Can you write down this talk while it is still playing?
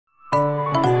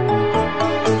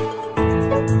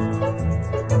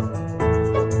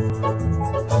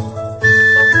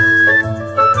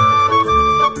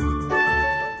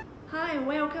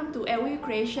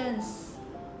creations.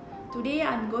 Today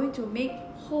I'm going to make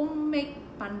homemade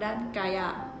pandan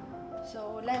kaya.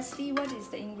 So let's see what is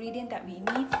the ingredient that we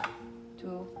need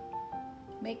to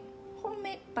make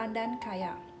homemade pandan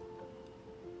kaya.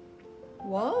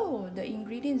 Wow, the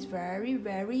ingredients very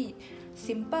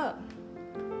simple.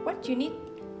 What you need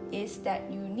is that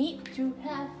you need to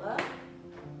have a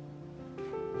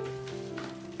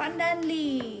pandan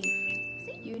leaf.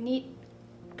 You need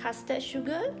custard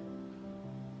sugar.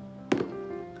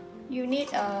 You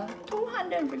need a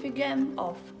 250 grams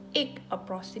of egg,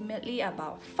 approximately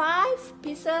about 5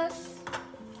 pieces,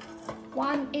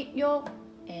 1 egg yolk,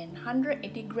 and 180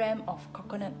 grams of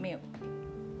coconut milk.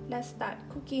 Let's start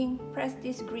cooking. Press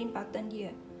this green button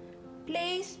here.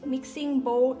 Place mixing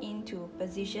bowl into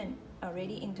position.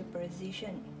 Already into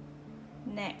position.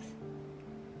 Next,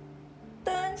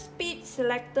 turn speed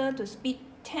selector to speed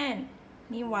 10.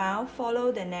 Meanwhile,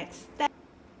 follow the next step.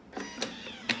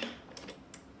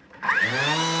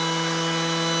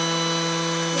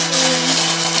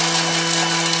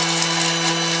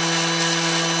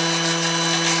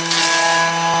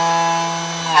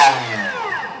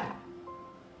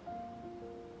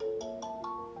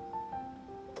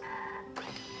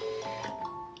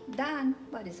 Done.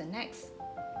 What is the next?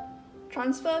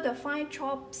 Transfer the fine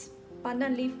chopped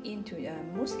pandan leaf into a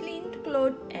muslin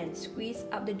cloth and squeeze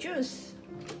out the juice.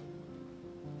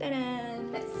 Ta-da!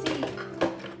 Let's see.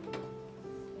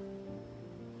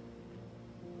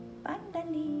 Pandan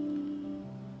leaf.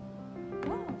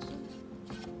 Wow.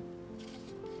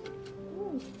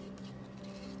 Ooh.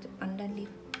 The pandan leaf.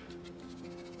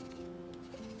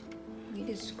 We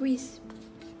need to squeeze.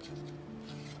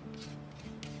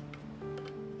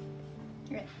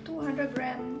 200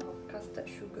 grams of custard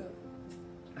sugar,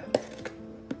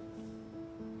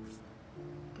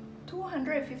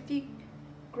 250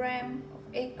 grams of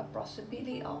egg,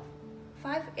 approximately of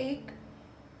 5 eggs,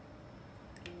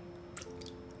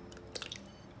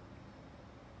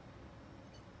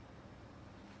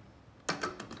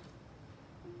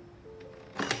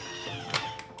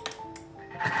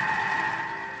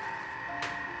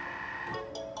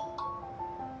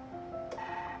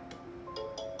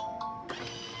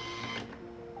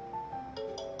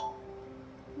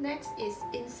 Next is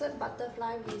insert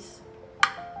butterfly wings.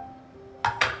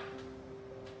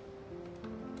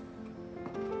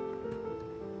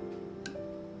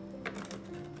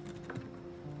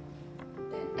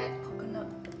 Then add coconut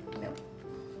milk.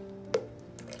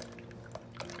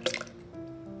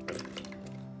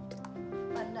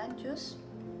 Pandan juice.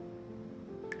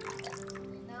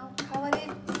 Now cover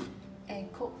it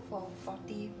and cook for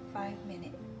 45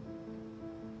 minutes.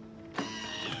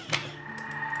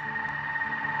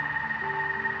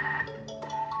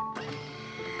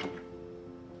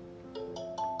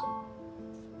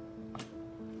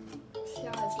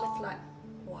 Looks like,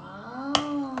 wow,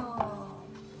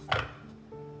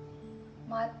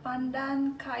 my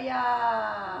pandan kaya.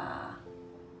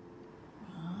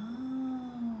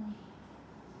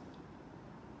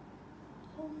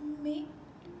 Homemade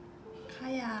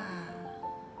kaya.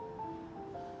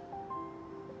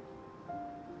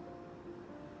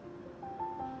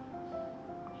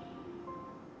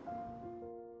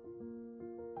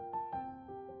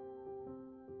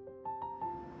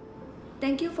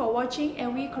 Thank you for watching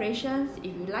MV Creations.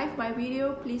 If you like my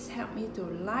video, please help me to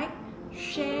like,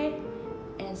 share,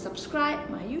 and subscribe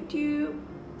my YouTube.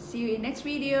 See you in next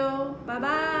video. Bye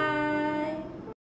bye.